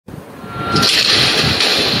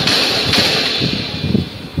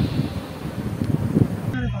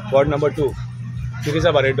ward number 2,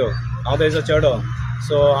 Jennifer Barretto. I am a church.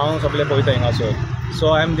 So I am सगळे पळयता हिंगासर.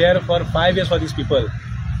 So I am there for 5 years for these people.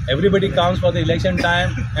 Everybody comes for the election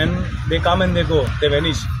time and they come and they go, they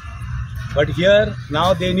vanish. But here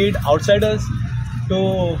now they need outsiders to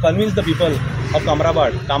convince the people of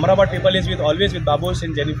CAMRABHAT. CAMRABHAT people is always with Babush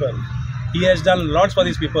and Jennifer. He has done lots for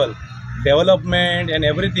these people, development and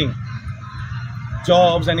everything.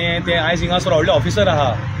 Jobs and ते आज हिंगासर व्हडले officer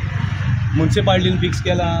आहा. म्युनिसिपालिटीन fix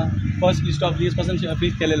केला, first list of list पासून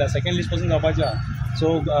fix केलेला, second list पासून जावपाच्या.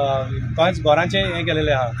 सो कांयच घरांचे हें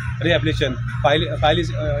केलेलें आहा, रिएप्लिकेशन file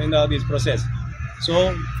is in these process. So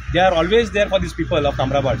they are always there for these people of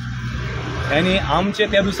CAMRABHAT. आनी आमचे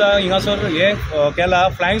त्या दिसा हिंगासर हे केला,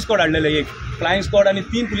 फ्लायंग स्क्वॉड हाडलेले, एक फ्लायंग स्क्वॉड आनी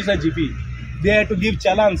 3 पुलिसां GP. They had to give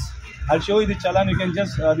challans. I show you the challan, you can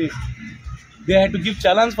just this. They had to give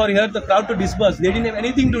challenge for here the crowd to disperse. They didn't have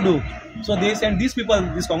anything to do. So they sent these people,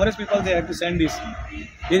 these Congress people, they had to send this.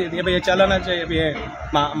 Ye chalanache ye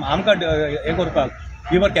amka ek korpak.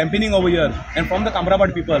 We were campaigning over here and from the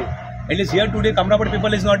CAMRABHAT people. At least here today CAMRABHAT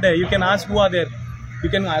people is not there. You can ask who are there.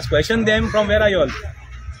 You can ask question them from where are you all.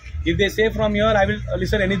 If they say from here, I will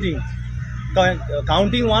listen anything.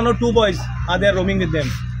 Counting 1 or 2 boys are there roaming with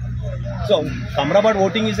them. So CAMRABHAT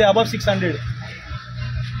voting is above 600.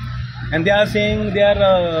 And they are saying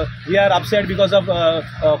we are upset because of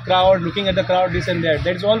crowd, looking at the crowd, this and that.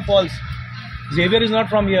 That is all false. Xavier is not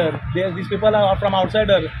from here. These people are from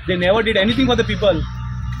outsider. They never did anything for the people.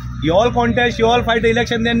 You all contest, you all fight the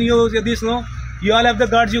election, then you say this, no? You all have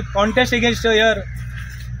the guts, you contest against here.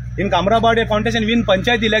 In CAMRABHAT, they contest and win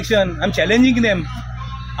Panchayat election. I'm challenging them.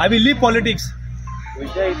 I will leave politics.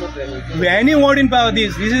 Any ward in power,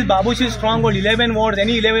 this is Babush's stronghold, 11 wards,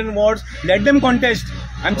 any 11 wards, let them contest.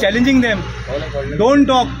 I'm challenging them. Don't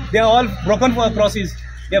talk. They are all broken for crosses.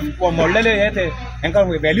 They are मोडलेले हे थे. यांका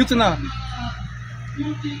वैल्यूच ना.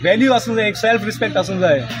 Value आसूं जाय, एक self respect आसूं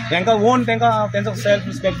जाय. यांका own त्यांचा self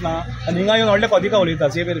respect ना. आणि हिंगा येवन व्हडले कदिका उलयता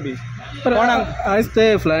सेवेर बी. आज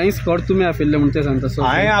ते फ्लाइंग स्क्वॉड तुम्ही आफिल्ले म्हणून ते सांगता. सो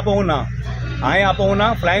हांवें आपोवं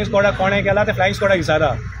ना. फ्लाइंग स्क्वॉडाक कोणें केला ते फ्लाइंग स्क्वॉडाक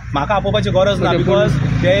विचारा. म्हाका आपोवपाची गरज ना, because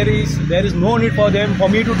there is no need for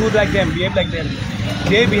me to do like them, behave like them.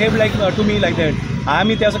 They behave like to me like that.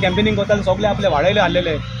 आम्ही ते असं कॅम्पेनिंग करताले, सगळे आपले वाडयले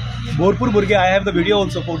हाडलेले भरपूर भुरगे. I have the video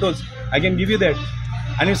also, photos I can give you that.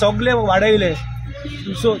 आनी सगळे वाडयले.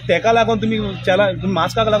 सो तेका लागून तुम्ही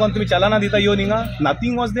मास्काक लागून तुम्ही चलाना दिता येवन हिंगा.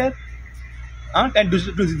 Nothing was there. And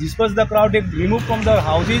to disperse the crowd, they remove from their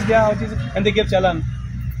houses, and they gave chalan.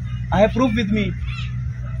 I have proof with me.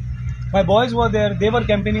 My boys were there. They were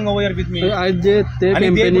campaigning over here with me. And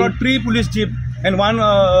they brought 3 police jeep and 1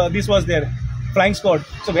 this was there, flying squad.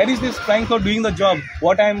 So where is this flying squad doing the job?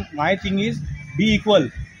 My thing is be equal.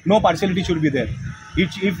 No partiality should be there.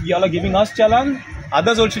 If you all are giving us chalan,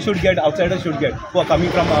 others also should get. Outsiders should get. Who are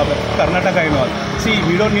coming from Karnataka and all. See,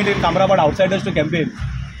 we don't need in CAMRABHAT outsiders to campaign.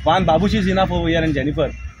 One Babush is enough over here and Jennifer.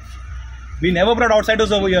 We never brought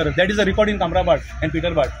outsiders over here. That is the record in CAMRABHAT and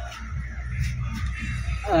Peterborough.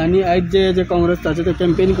 आणि आज जे काँग्रेस ताचे ते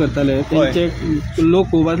campaign करताले, त्यांचे लोक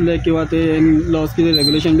खूब आसले किंवा ते लॉस कितें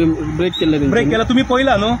रेग्युलेशन बी ब्रेक केला. तुम्ही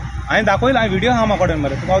पळयला न्हू, हांवें दाखयला, हांवें व्हिडिओ आहा म्हाका कडेन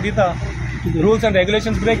मरे, तुका हांव दिता. रुल्स एंड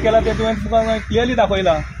रेग्युलेशन्स ब्रेक केला ते तुवें तुका क्लियरली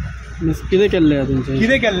दाखयला. कितें केल्लें तेंचें?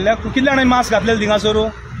 कितें केल्लें? कितले जाणांनी मास्क घातलेले थिंगासर?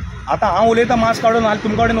 आतां हांव उलयतां मास्क काडून, हाल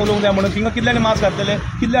तुमचे कडेन उलोवंक जाय म्हणून. थिंगा कितल्यांनी मास्क घातलेले,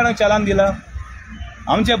 कितले जाणांक चलान दिला?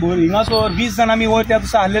 आमचे हिंगासर 20 जाण आमी वयर त्या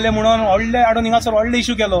दिसा हाडलेले म्हणून व्हडले हाडून हिंगासर व्हडले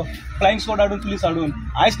इश्यू केलो. फ्लायंग स्क्वॉड हाडून, पुलीस हाडून.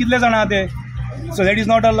 आयज कितले जाण आहा ते? So that is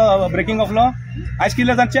not a breaking of law. आयज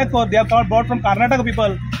कितले जाण चॅक कर. They have brought from Karnataka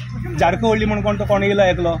people. जारकवळ्ळी म्हणून कोण येयला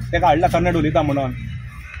एकलो, ताका हाडला कन्नड उलयता म्हणून.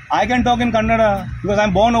 I can talk in Kannada because I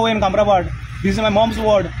am born over in CAMRABHAT. This is my moms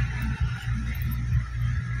ward.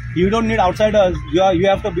 You don't need outsiders. You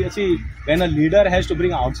have to see, when a leader has to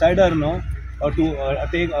bring outsider, no, or to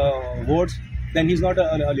take votes, then he's not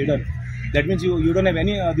a leader. That means you don't have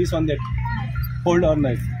any this on that hold or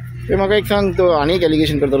not. ते म्हाका एक सांग, तो आनी एक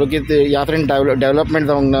allegation करतलो की ते यात्रेन डेव्हलपमेंट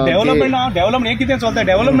जावंक ना. डेव्हलपमेंट हे कितें चलता?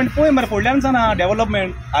 डेव्हलपमेंट पळय मरे, फुडल्यान ना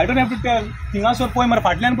development. I don't have to tell. थिंगासर पळय मरे,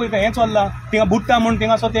 फाटल्यान पळय हें चल्लां. थिंगा बुट्टा म्हणून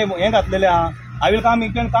थिंगासर ते हें घातलेलें आहा. I will come,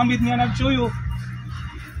 you can come with me and I will show you.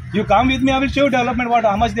 You come with me, I will show you development,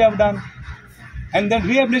 how much they have done. And then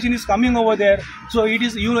rehabilitation is coming over there. So it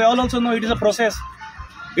is, you all also know it is a process.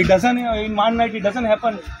 It doesn't, in one night, it doesn't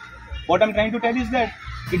happen. What I'm trying to tell is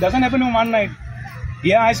that it doesn't happen in one night.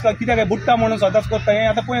 हे आयज कित्याक बुट्टा म्हणून सदांच करता, हें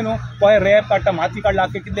आतां पळय न्हू, पळय रॅप काडटा, माती काडला,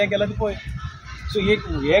 कितें केलां तें पळय. सो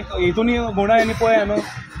एक हितून गुणां आनी पळय न्हू.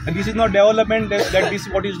 And this is not development, that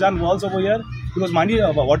this what is done walls over here, because money,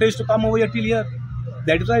 water is to come over here till here.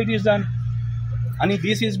 That is why it is done. And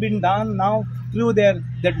this has been done now through there,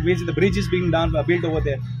 that the bridge is being done, built over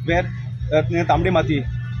there, where Tamde Mati,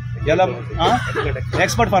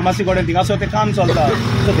 expert pharmacy got anything, so they come solta.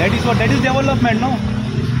 So that is development, no?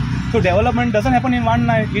 So development doesn't happen in one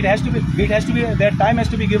night. It has to be, their time has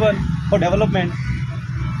to be given for development.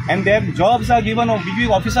 And their jobs are given, BB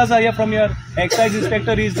officers are here from here, excise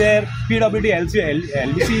inspector is there, PWD,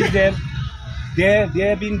 LBC is there.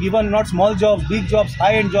 They are being given not small jobs, big jobs,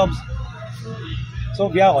 high-end jobs. So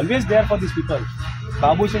we are always there for these people.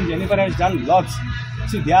 Babush and Jennifer has done lots.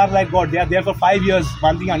 See, they are like God. They are there for 5 years.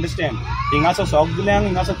 One thing understand. Inga so sok dilang,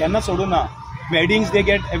 inga so kenna soduna. Weddings, they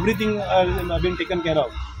get everything been taken care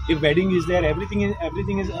of. If wedding is there, everything is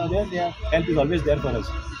there. Their help is always there for us.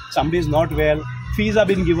 Somebody is not well, fees have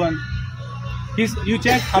been given. You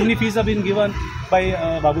check how many fees have been given by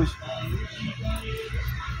Babush.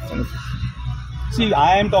 See,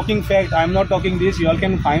 I am talking fact. I am not talking this. You all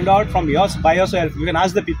can find out from by yourself. You can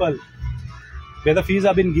ask the people whether fees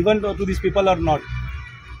have been given to these people or not.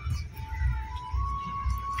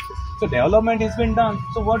 So development has been done.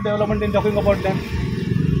 So what development is talking about then?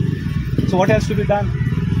 So what has to be done?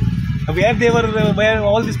 Where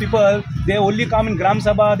all these people, they only come in Gram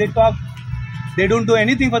Sabha, they talk, they don't do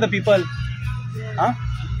anything for the people. Huh?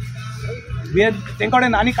 We are thank God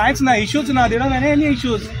any kinds na issues na, they don't have any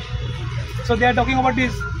issues. So they are talking about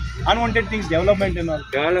these unwanted things, development and all.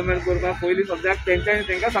 Development करता पहिली subject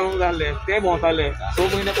त्यांच्या सांगून झाले ते भोवताले 2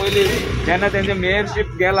 महिने पयली जेन्ना त्यांचे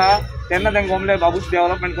मेयरशिप गेला तेन्ना तांकां गमले बाबूश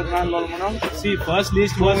डेव्हलपमेंट करता आसलो म्हणून. See, first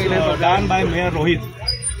list was done by Mayor Rohit.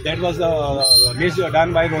 That was list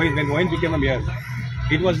done by Rohit when Rohit became a mayor.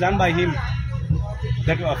 It was done by him.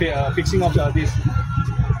 That fixing of this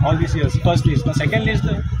all these years. First list. The second list,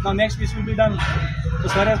 now next list will be done. So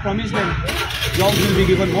sir has promised them jobs will be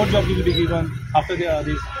given, more jobs will be given after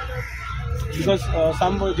this. Because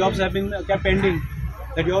some jobs have been kept pending.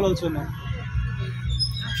 That you all also know.